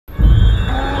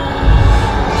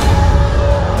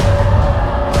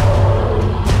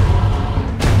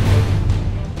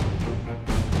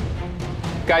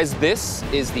Guys, this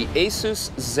is the ASUS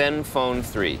ZenFone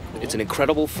 3. It's an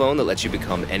incredible phone that lets you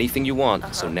become anything you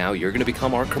want, so now you're gonna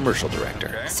become our commercial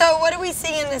director. So what do we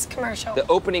see in this commercial? The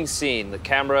opening scene, the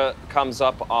camera comes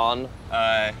up on...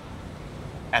 At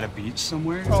a beach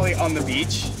somewhere? Probably on the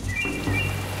beach.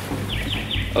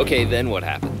 Okay, then what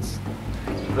happens?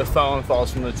 The phone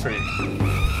falls from the tree.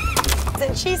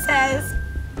 And she says,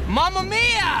 Mamma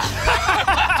Mia!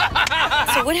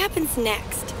 so what happens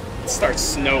next? It starts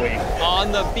snowing.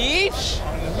 On the beach?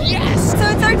 Yes! So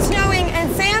it starts snowing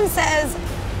and Sam says,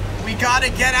 We gotta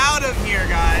get out of here,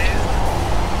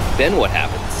 guys. Then what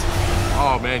happens?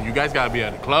 Oh man, you guys gotta be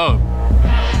at the club.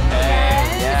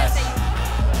 Yes.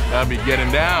 Gotta be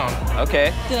getting down.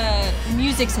 Okay. The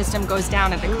music system goes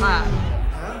down at the club.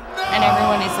 And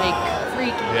everyone is like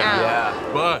freaking out. Yeah.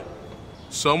 But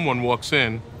someone walks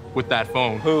in with that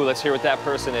phone. Who? Let's hear what that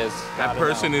person is. That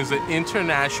person is an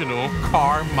international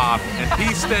car model. And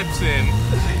he steps in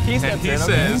and he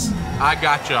says, I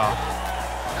got y'all.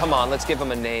 Come on, let's give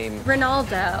him a name.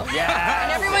 Ronaldo. Yeah.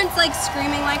 And everyone's like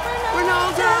screaming like,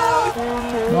 Ronaldo!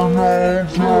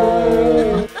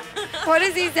 What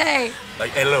does he say?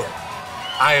 Like, hello,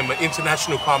 I am an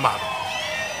international car model.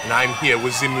 And I'm here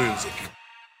with the music.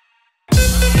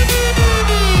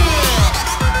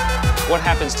 What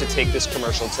happens to take this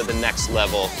commercial to the next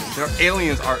level? Their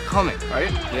aliens are coming, right?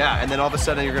 Yeah, and then all of a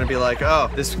sudden you're gonna be like, oh,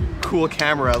 this cool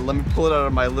camera, let me pull it out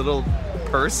of my little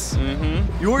purse.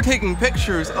 Mm-hmm. You're taking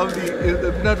pictures of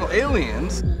the potential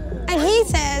aliens. And he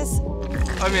says,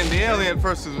 I mean, the alien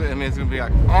first is, it's gonna be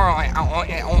like,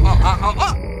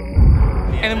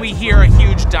 And then we hear a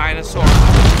huge dinosaur.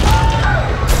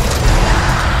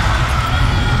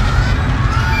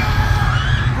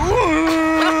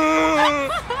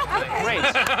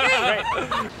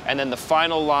 Great. And then the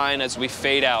final line as we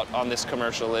fade out on this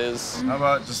commercial is... How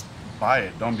about just buy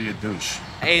it, don't be a douche.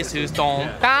 ASUS dom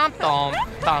dom dom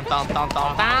dom dom dom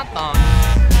dom dom.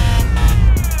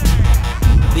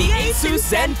 The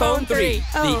ASUS ZenFone 3.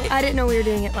 oh, I didn't know we were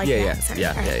doing it like that.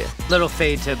 Yeah. Sorry. Yeah. Little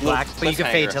fade to black, but you can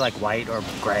cliffhanger. fade to like white or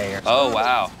gray or Oh,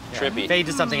 wow. yeah. Trippy. Fade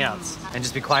to something else and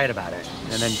just be quiet about it.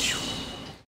 And then